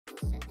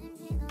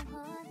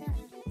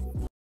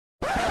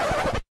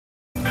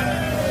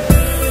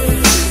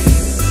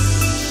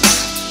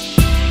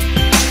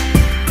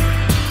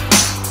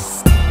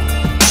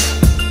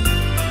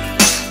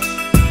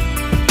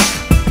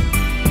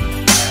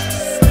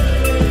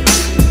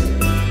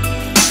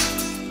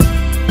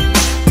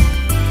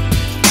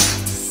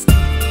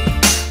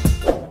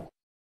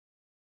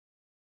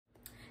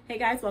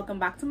guys, welcome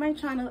back to my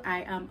channel.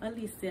 I am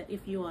Alicia.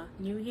 If you are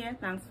new here,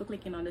 thanks for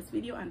clicking on this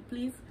video and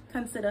please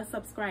consider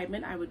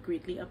subscribing. I would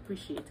greatly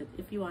appreciate it.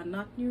 If you are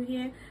not new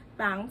here,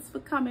 thanks for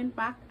coming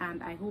back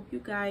and I hope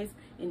you guys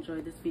enjoy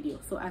this video.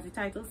 So as the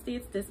title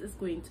states, this is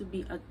going to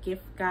be a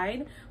gift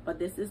guide, but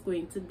this is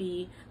going to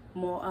be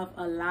more of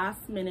a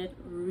last minute,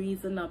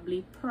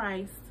 reasonably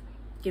priced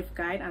gift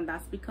guide, and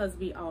that's because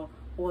we are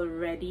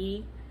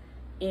already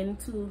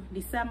into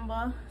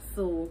December,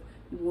 so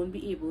you won't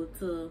be able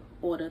to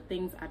order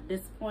things at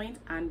this point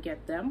and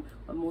get them,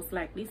 but most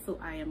likely. So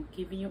I am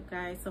giving you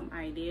guys some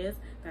ideas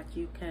that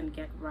you can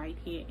get right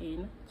here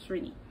in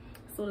Trini.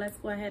 So let's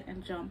go ahead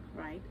and jump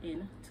right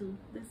into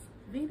this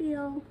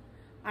video.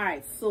 All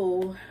right,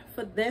 so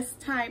for this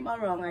time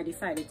around I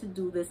decided to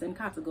do this in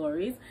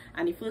categories,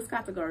 and the first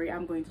category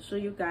I'm going to show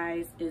you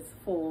guys is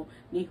for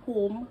the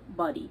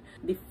Homebody.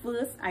 The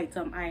first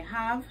item I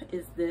have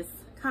is this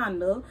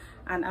candle,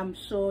 and I'm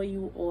sure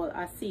you all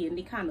are seeing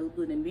the candle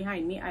burning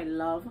behind me. I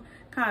love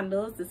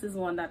candles. This is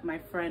one that my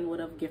friend would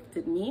have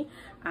gifted me,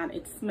 and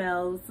it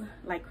smells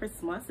like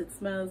Christmas. It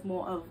smells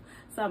more of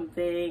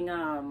something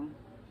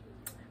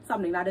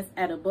something that is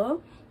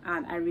edible,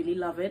 and I really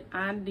love it,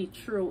 and the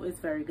throw is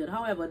very good.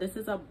 However, this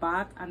is a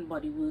Bath and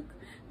Body Works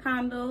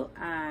candle,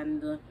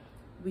 and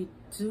we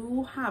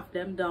do have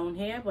them down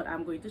here, but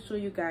I'm going to show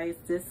you guys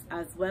this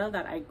as well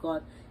that I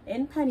got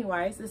in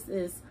Pennywise. This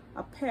is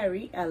a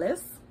Perry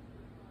Ellis,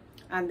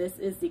 and this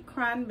is the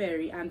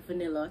cranberry and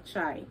vanilla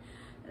chai.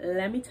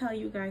 Let me tell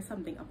you guys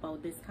something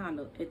about this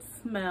candle. It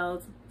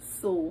smells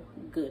so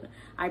good.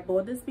 I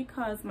bought this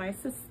because my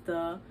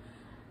sister,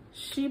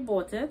 she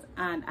bought it,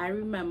 and I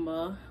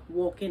remember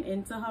walking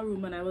into her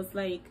room and I was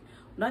like,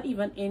 not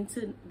even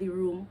into the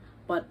room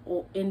but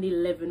in the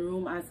living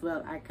room as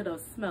well, I could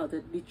have smelled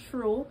it. The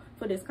throw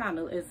for this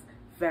candle is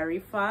very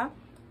far,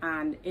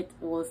 and it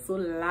also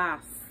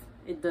lasts.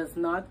 It does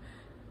not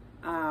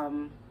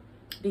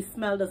the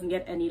smell doesn't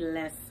get any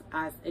less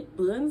as it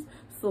burns.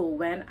 So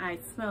when I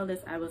smell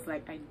this, I was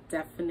like, I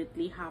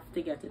definitely have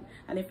to get it.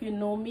 And if you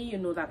know me, you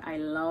know that I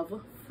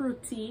love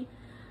fruity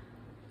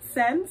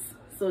scents,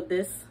 so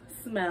this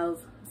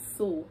smells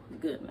so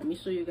good. Let me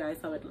show you guys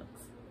how it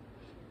looks.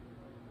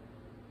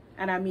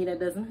 And I mean, it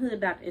doesn't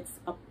hurt that it's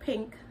a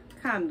pink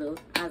candle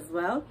as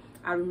well.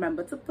 I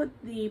remember to put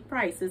the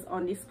prices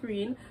on the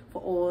screen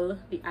for all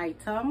the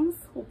items.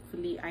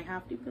 Hopefully I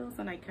have the bills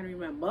and I can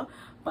remember.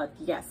 But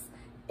yes,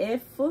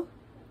 if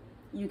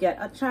you get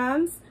a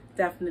chance,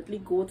 definitely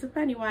go to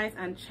Pennywise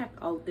and check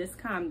out this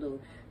candle.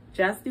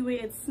 Just the way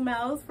it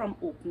smells from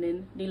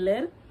opening the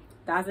lid,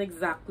 that's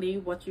exactly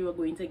what you are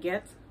going to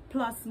get,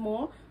 plus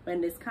more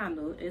when this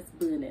candle is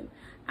burning.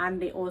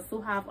 And they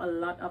also have a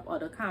lot of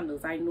other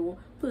candles. I know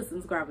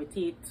persons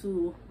gravitate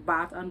to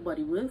Bath and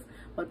Body Works,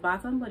 but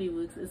Bath and Body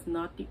Works is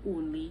not the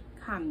only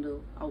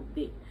candle out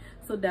there.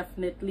 So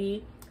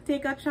definitely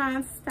take a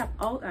chance, step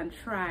out and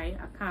try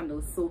a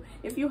candle. So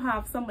if you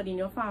have somebody in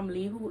your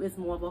family who is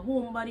more of a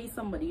homebody,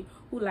 somebody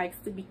who likes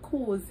to be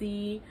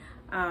cozy,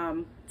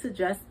 to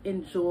just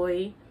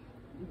enjoy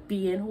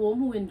being home,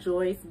 who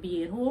enjoys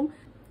being home,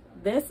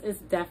 this is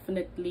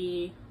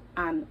definitely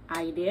an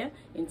idea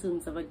in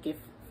terms of a gift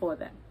for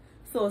them.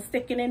 So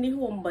sticking in the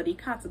homebody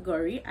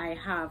category, I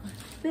have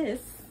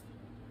this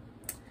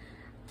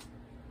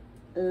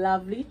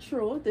lovely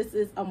throw. This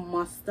is a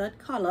mustard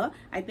color.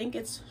 I think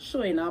it's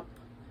showing up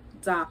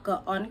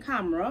darker on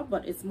camera,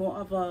 but it's more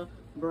of a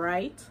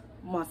bright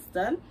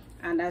mustard,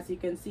 and as you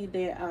can see,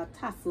 there are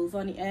tassels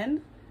on the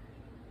end,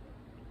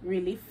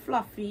 really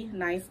fluffy,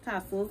 nice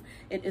tassels.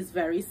 It is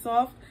very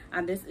soft,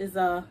 and this is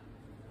a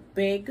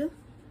big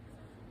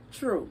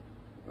throw,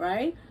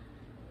 right?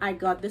 I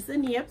got this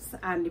in Yips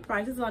and the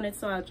price is on it,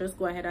 so I'll just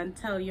go ahead and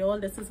tell you all.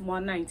 This is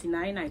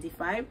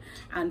 $199.95,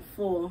 and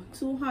for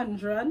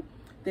 200,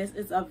 this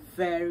is a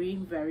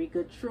very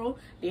good throw.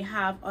 They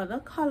have other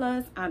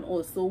colors and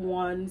also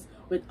ones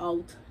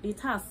without the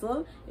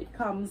tassel. It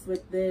comes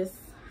with this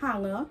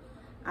hanger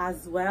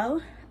as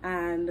well,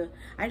 and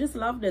I just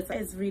love this.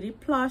 It's really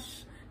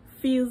plush,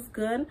 feels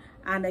good,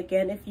 and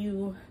again, if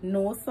you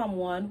know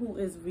someone who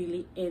is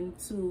really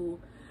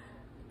into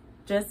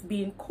just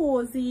being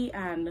cozy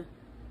and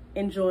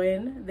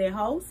enjoying their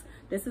house,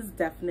 this is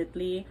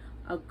definitely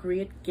a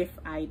great gift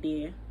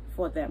idea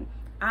for them,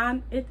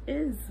 and it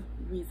is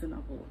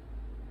reasonable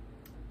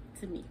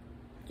to me.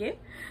 Okay,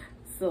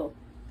 so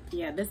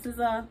yeah, this is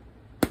a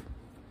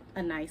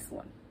nice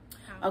one.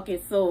 Okay,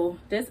 so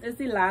this is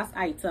the last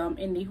item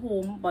in the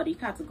homebody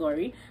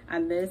category,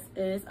 and this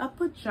is a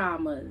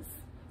pajamas.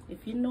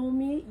 If you know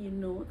me, you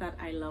know that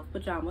I love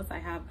pajamas. I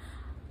have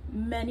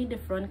many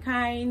different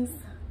kinds,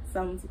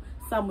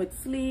 some with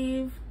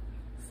sleeve,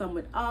 some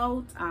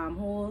without,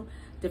 armhole,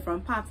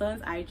 different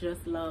patterns. I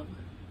just love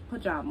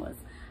pajamas.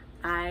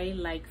 I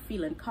like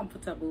feeling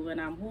comfortable when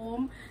I'm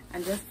home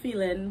and just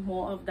feeling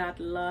more of that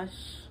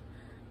lush,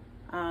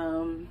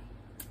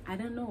 I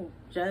don't know,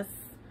 just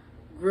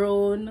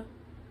grown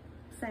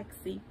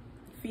sexy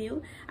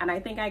feel, and I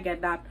think I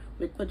get that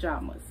with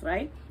pajamas,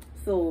 right?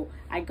 So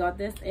I got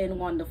this in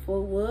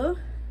Wonderful World.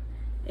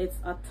 It's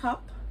a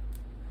top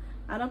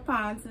And the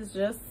pants is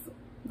just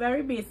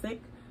very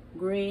basic,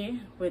 gray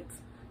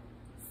with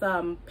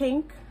some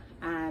pink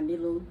and a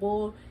little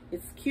bow.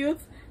 It's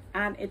cute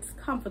and it's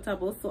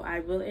comfortable, so I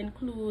will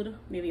include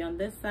maybe on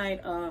this side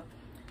a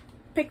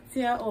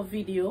picture or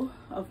video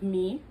of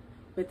me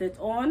with it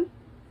on.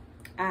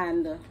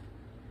 And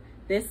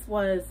this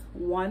was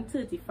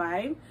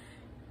 $135.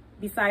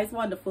 Besides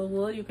Wonderful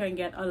World, you can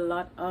get a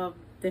lot of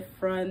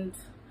different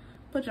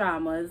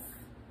pajamas,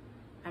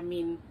 I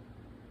mean,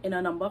 in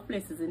a number of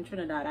places in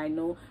Trinidad. I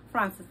know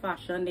Francis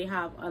Fashion, they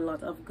have a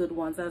lot of good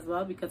ones as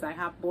well, because I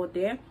have bought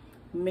there.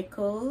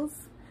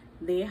 Mickles,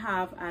 they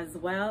have as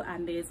well,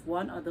 and there's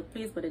one other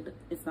place, but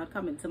it's not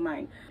coming to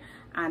mind.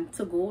 And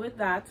to go with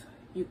that,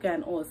 you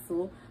can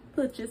also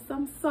purchase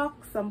some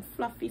socks, some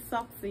fluffy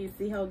socks. So you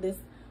see how this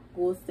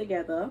goes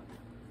together.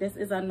 This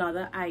is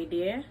another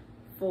idea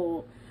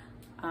for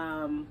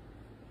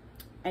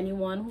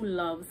anyone who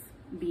loves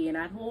being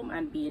at home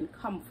and being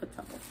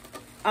comfortable.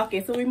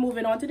 Okay, so we're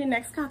moving on to the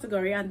next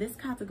category, and this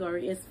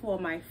category is for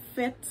my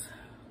fit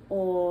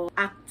or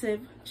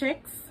active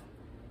chicks,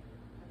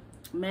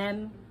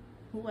 men,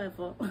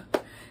 whoever.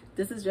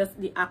 This is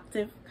just the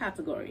active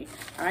category.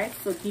 All right,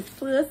 so the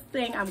first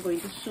thing I'm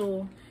going to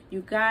show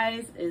you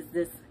guys is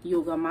this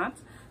yoga mat.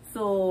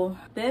 So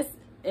this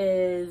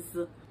is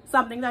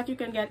something that you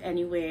can get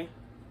anywhere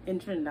in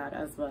Trinidad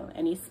as well,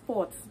 any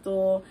sports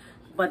store,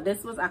 but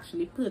this was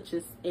actually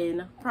purchased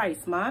in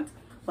Price Mart.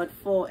 But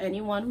for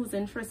anyone who's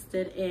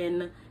interested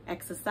in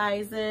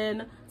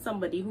exercising,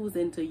 somebody who's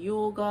into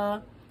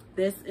yoga,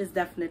 this is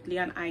definitely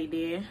an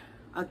idea,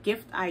 a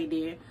gift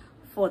idea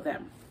for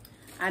them.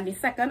 And the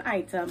second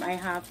item I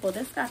have for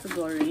this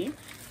category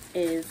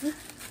is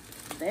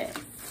this.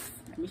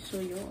 Let me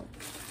show you all.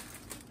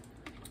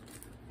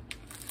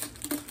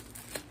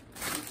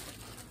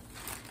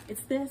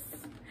 It's this.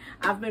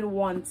 I've been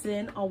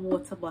wanting a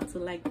water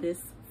bottle like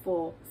this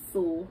for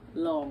so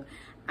long,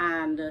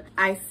 and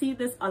I see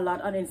this a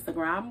lot on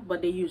Instagram,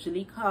 but they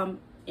usually come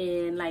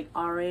in like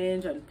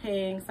orange and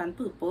pinks and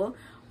purple,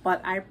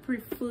 but I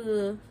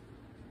prefer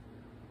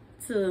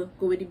to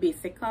go with the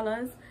basic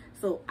colors.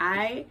 So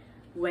I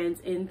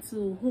went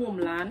into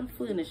Homeland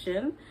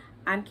Furnishing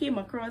and came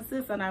across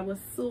this, and I was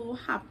so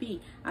happy.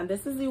 And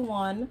this is the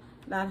one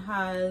that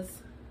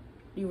has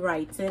the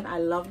writing. I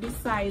love the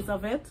size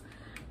of it,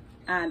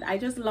 and I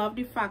just love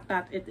the fact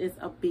that it is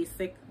a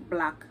basic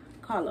black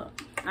color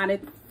and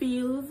it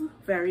feels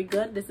very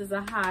good. This is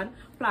a hard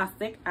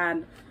plastic,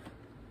 and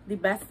the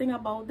best thing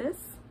about this,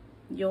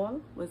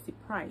 y'all, was the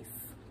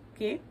price.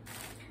 Okay,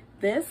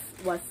 this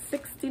was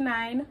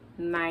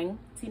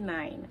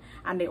 $69.99,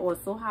 and they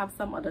also have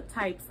some other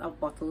types of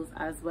bottles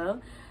as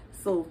well.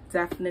 So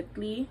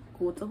definitely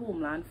go to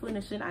Homeland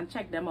Furnishing and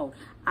check them out.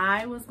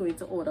 I was going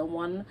to order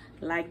one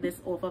like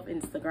this off of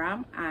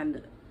Instagram,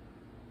 and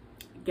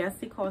guess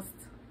the cost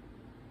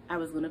I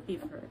was going to pay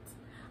for it.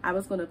 I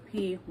was going to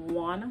pay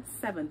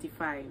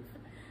 $175.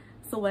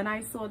 So when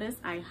I saw this,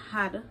 I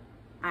had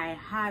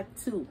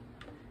to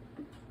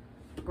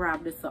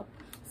grab this up.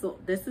 So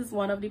this is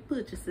one of the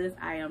purchases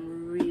I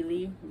am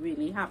really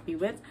happy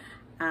with,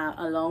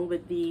 along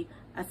with the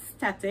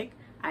aesthetic.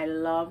 I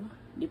love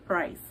the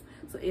price.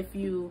 So if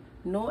you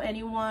know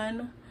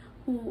anyone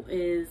who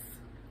is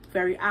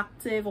very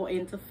active or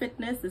into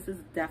fitness, this is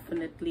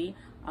definitely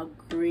a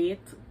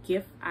great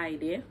gift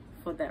idea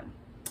for them.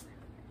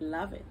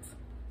 Love it.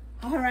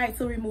 All right,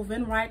 so we're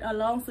moving right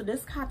along. So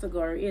this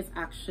category is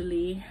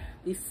actually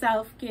the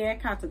self-care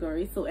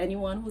category. So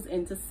anyone who's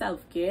into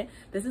self-care,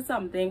 this is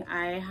something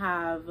I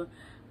have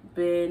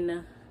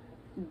been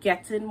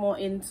getting more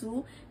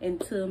into in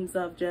terms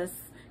of just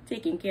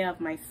taking care of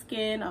my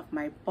skin, of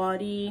my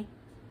body,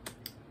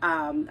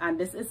 and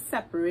this is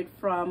separate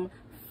from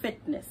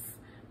fitness,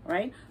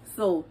 right?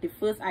 So the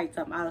first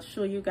item I'll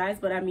show you guys,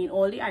 but I mean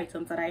all the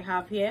items that I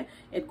have here,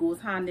 it goes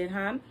hand in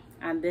hand.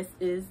 And this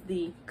is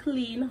the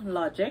Clean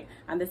Logic,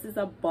 and this is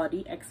a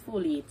body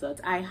exfoliator.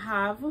 I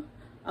have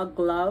a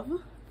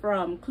glove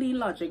from Clean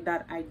Logic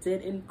that I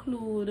did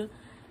include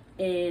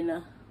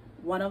in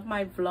one of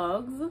my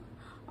vlogs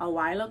a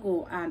while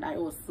ago, and I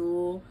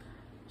also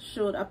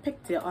showed a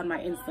picture on my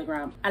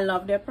Instagram. I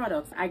love their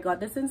products. I got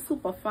this in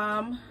Super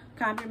Farm.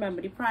 Can't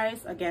remember the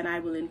price. Again,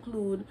 I will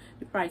include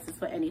the prices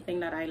for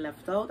anything that I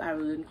left out. I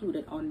will include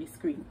it on the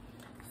screen.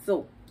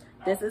 So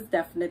this is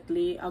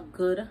definitely a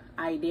good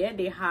idea.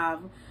 They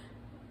have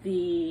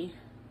the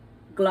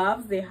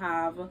gloves, they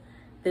have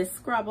this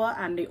scrubber,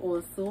 and they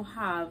also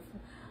have,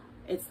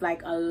 it's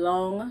like a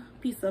long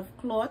piece of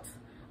cloth,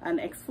 an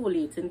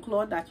exfoliating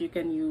cloth that you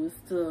can use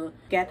to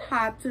get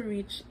hard to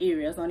reach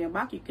areas on your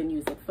back. You can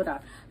use it for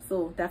that.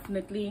 So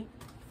definitely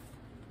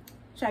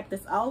check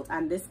this out.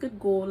 And this could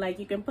go, like,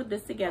 you can put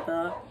this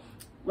together.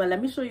 Well,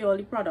 let me show you all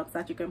the products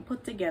that you can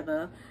put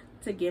together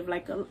to give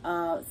like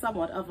a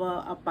somewhat of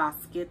a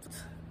basket.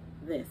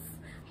 This,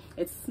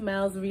 it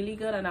smells really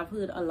good, and I've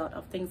heard a lot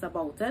of things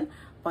about it,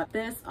 but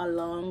this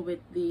along with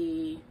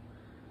the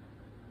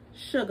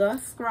sugar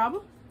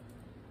scrub,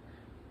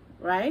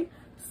 right?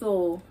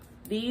 So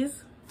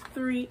these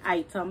three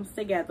items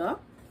together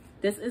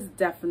this is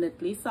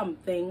definitely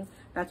something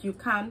that you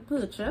can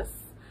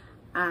purchase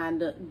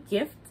and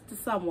gift to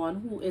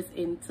someone who is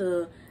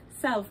into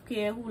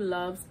self-care, who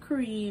loves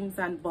creams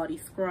and body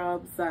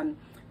scrubs and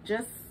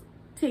just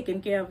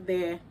taking care of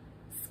their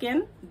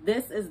skin.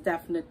 This is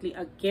definitely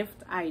a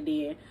gift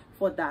idea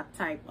for that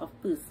type of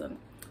person.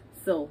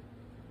 So,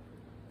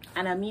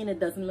 and I mean, it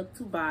doesn't look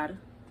too bad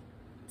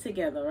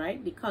together,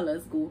 right? The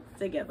colors go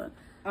together.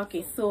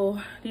 Okay, so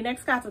the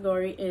next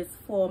category is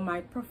for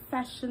my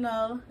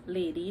professional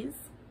ladies,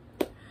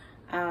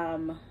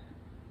 and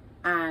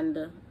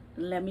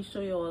let me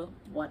show you all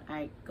what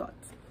I got.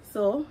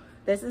 So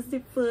this is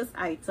the first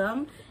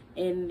item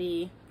in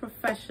the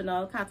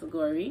professional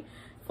category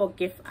for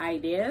gift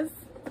ideas,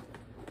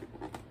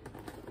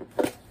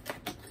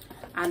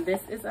 and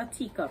this is a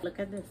teacup. Look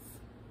at this.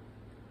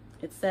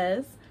 It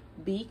says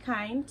be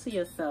kind to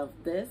yourself.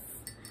 This,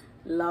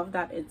 love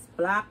that it's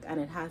black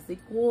and it has the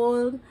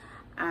gold,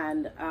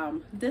 and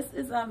this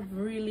is a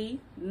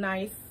really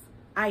nice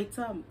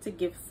item to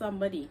give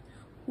somebody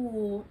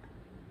who,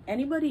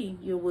 anybody,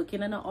 you're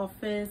working in an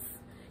office.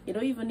 You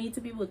don't even need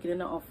to be working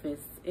in an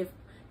office. If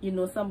you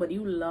know somebody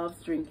who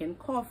loves drinking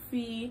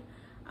coffee,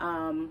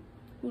 who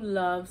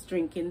loves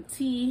drinking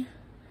tea,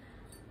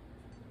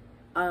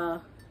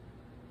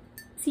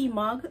 tea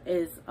mug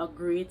is a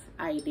great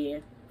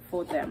idea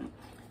for them.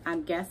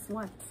 And guess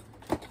what?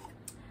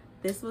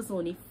 This was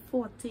only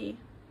 $40.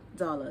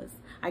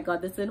 I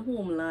got this in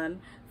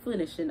Homeland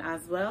Furnishing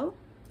as well.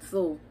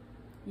 So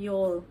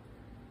you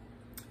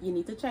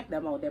need to check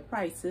them out. Their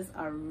prices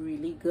are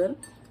really good,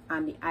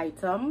 and the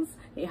items,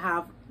 they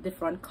have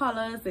different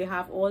colors, they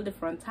have all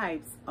different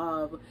types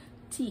of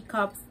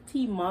teacups,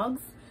 tea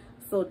mugs.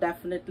 So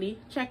definitely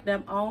check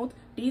them out.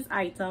 These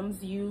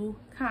items, you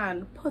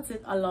can put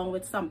it along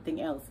with something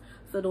else.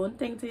 So don't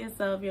think to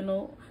yourself, you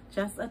know,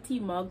 just a tea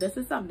mug. This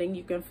is something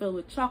you can fill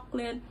with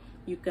chocolate.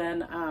 You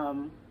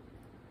can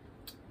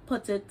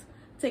put it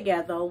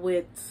together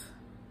with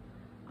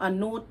a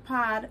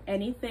notepad.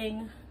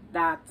 Anything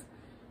that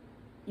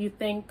you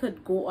think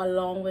could go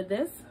along with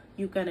this,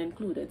 you can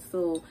include it.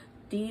 So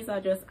these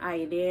are just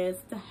ideas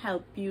to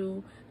help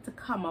you to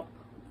come up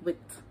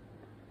with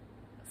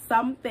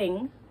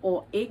something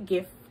or a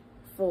gift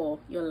for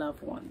your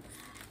loved ones.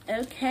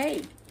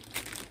 Okay,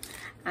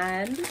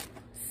 and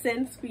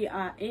since we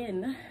are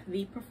in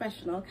the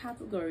professional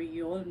category,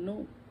 you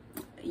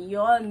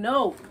all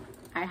know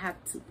I had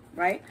to,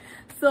 right?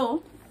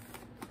 So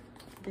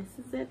this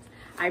is it.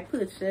 I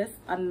purchased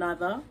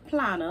another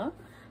planner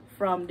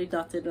from the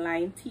Dotted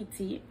Line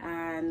TT,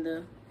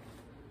 and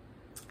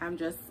I'm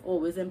just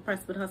always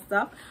impressed with her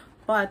stuff,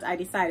 but I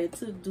decided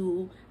to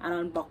do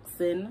an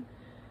unboxing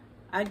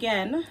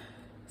again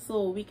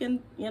so we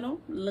can, you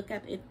know, look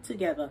at it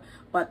together.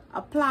 But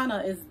a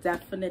planner is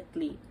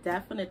definitely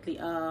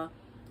a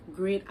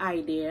great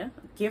idea,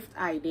 gift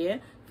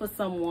idea for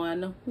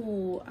someone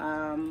who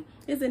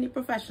is in the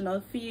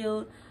professional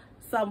field.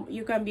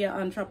 You can be an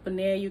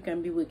entrepreneur, you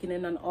can be working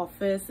in an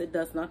office, it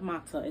does not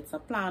matter. It's a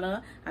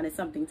planner and it's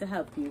something to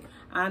help you.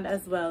 And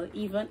as well,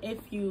 even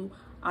if you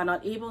are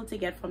not able to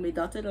get from the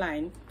Dotted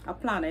Line, a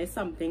planner is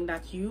something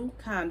that you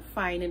can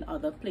find in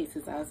other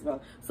places as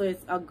well. So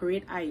it's a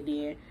great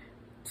idea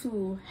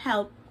to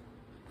help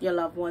your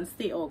loved ones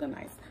stay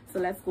organized. So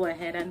let's go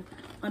ahead and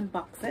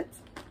unbox it.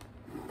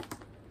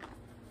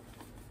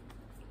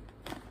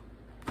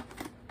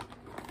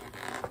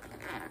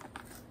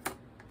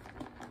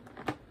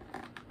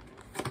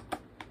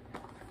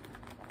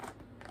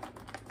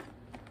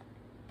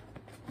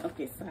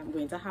 Okay, so I'm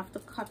going to have to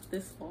cut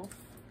this off.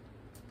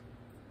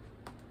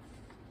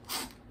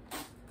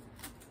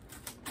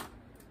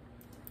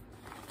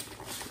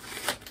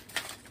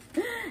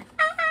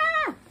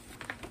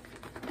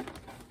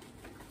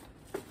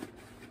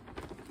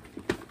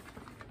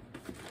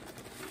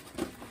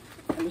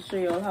 Let me show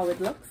you all how it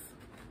looks.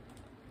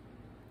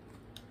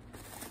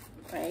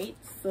 Right,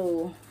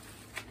 so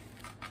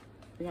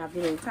we have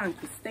the little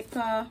thank you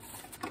sticker.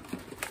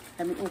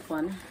 Let me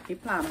open the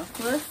planner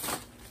first.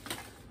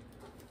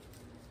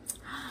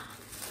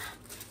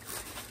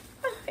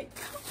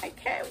 I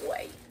can't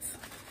wait.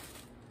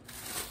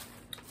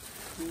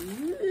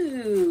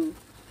 Ooh.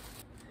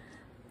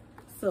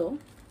 So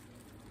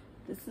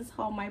this is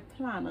how my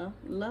planner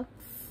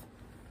looks.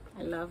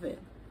 I love it.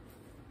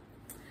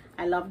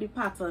 I love the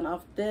pattern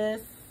of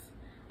this.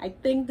 I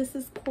think this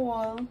is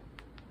called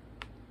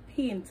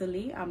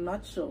Painterly. I'm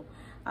not sure.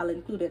 I'll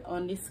include it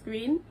on the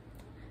screen.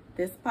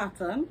 This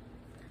pattern.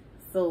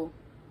 So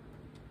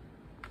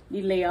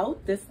the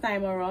layout this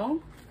time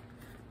around,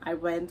 I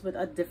went with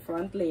a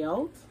different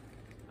layout.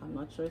 I'm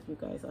not sure if you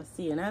guys are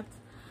seeing it,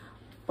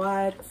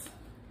 but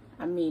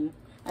I mean,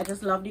 I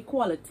just love the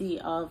quality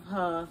of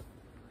her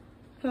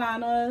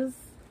planners.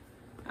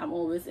 I'm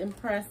always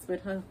impressed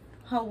with her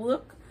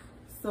work.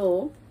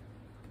 So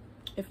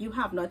if you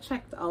have not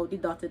checked out the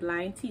Dotted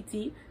Line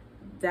TT,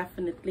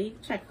 definitely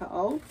check her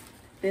out.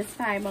 This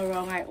time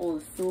around, I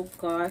also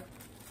got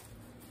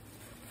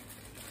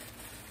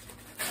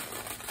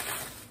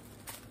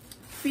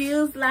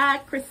Feels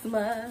Like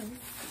Christmas.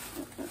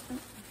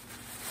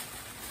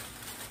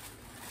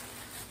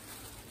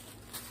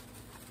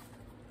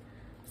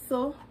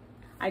 Also,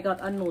 I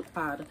got a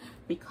notepad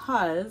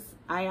because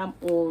I am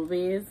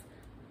always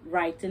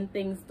writing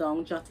things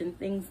down, jotting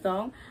things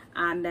down,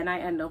 and then I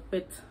end up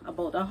with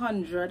about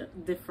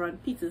 100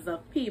 different pieces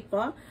of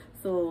paper.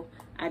 So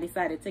I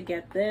decided to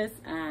get this,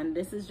 and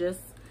this is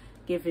just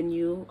giving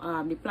you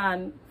the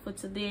plan for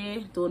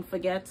today. Don't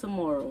forget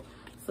tomorrow.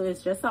 So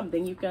it's just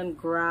something you can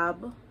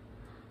grab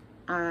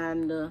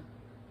and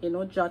you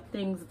know, jot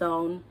things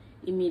down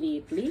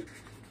immediately.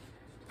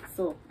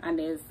 So, and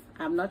there's,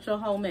 I'm not sure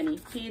how many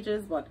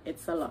pages, but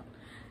it's a lot,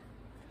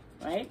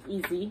 right?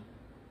 Easy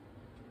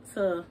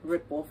to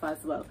rip off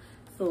as well.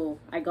 So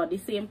I got the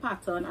same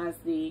pattern as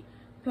the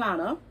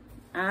planner,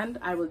 and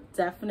I will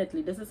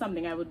definitely, this is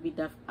something I would be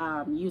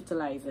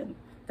utilizing,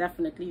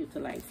 definitely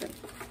utilizing.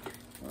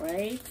 All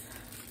right,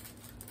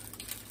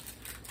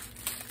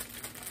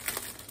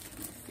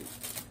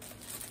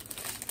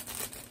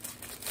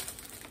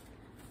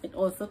 it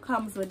also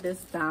comes with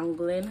this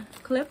dangling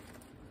clip.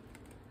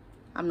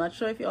 I'm not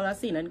sure if you all are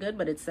seeing it good,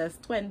 but it says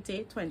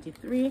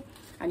 2023,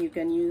 and you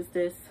can use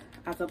this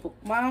as a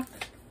bookmark.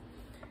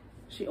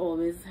 She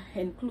always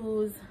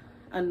includes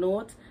a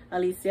note.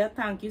 Alicia,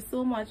 thank you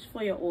so much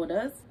for your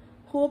orders.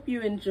 Hope you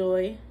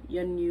enjoy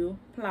your new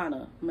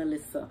planner,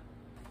 Melissa.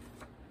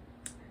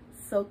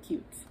 So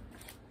cute.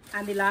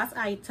 And the last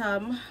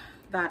item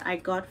that I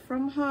got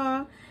from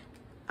her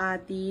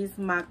are these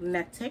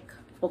magnetic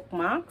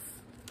bookmarks.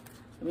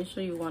 Let me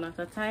show you one at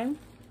a time.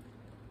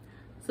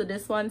 So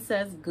this one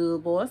says Girl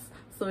Boss,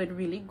 so it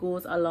really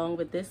goes along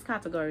with this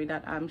category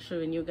that I'm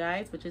showing you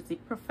guys, which is the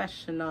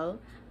professional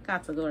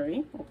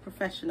category, or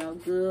professional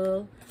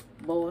girl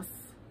boss,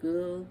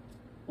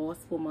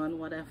 woman,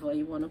 whatever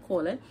you want to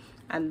call it.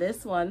 And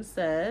this one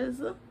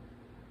says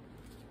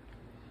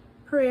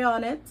pray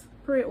on it,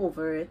 pray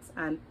over it,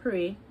 and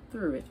pray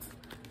through it.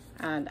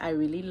 And I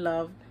really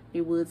love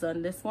the words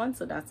on this one,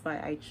 so that's why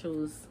I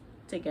chose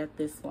to get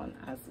this one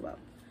as well.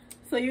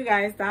 So you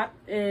guys, that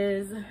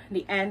is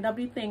the end of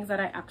the things that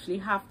I actually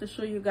have to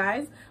show you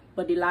guys.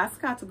 But the last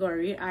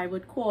category, I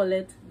would call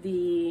it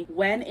the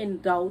when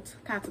in doubt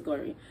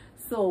category.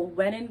 So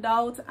when in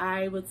doubt,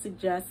 I would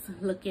suggest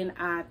looking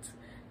at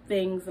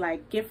things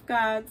like gift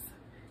cards,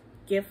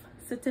 gift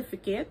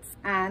certificates,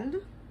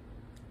 and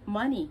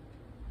money.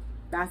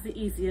 That's the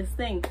easiest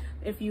thing.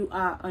 If you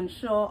are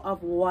unsure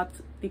of what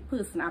the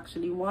person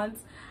actually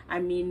wants,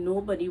 I mean,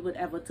 nobody would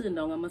ever turn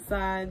down a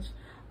massage,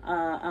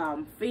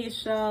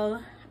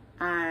 facial,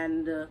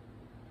 and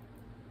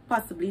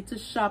possibly to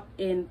shop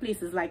in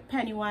places like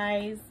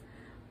Pennywise,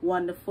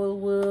 Wonderful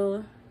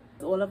World.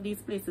 All of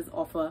these places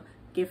offer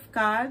gift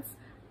cards,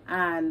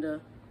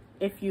 and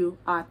if you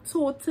are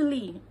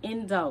totally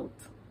in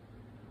doubt,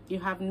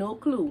 you have no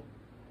clue,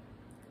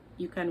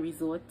 you can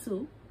resort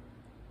to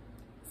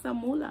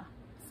some moolah,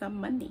 some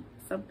money,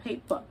 some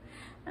paper,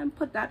 and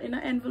put that in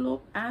an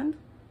envelope and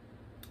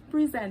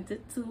present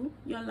it to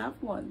your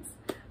loved ones,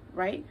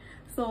 right?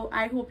 So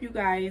I hope you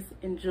guys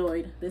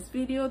enjoyed this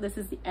video. This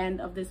is the end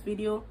of this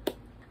video.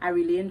 I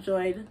really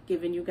enjoyed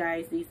giving you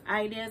guys these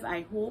ideas.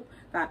 I hope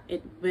that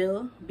it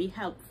will be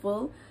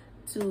helpful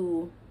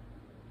to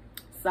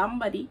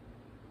somebody,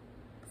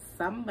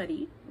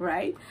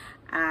 right?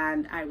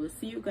 And I will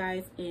see you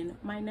guys in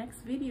my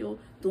next video.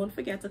 Don't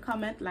forget to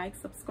comment, like,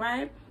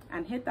 subscribe,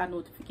 and hit that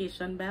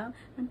notification bell.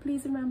 And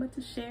please remember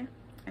to share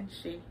and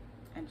share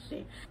and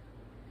share.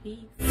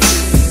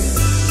 Peace.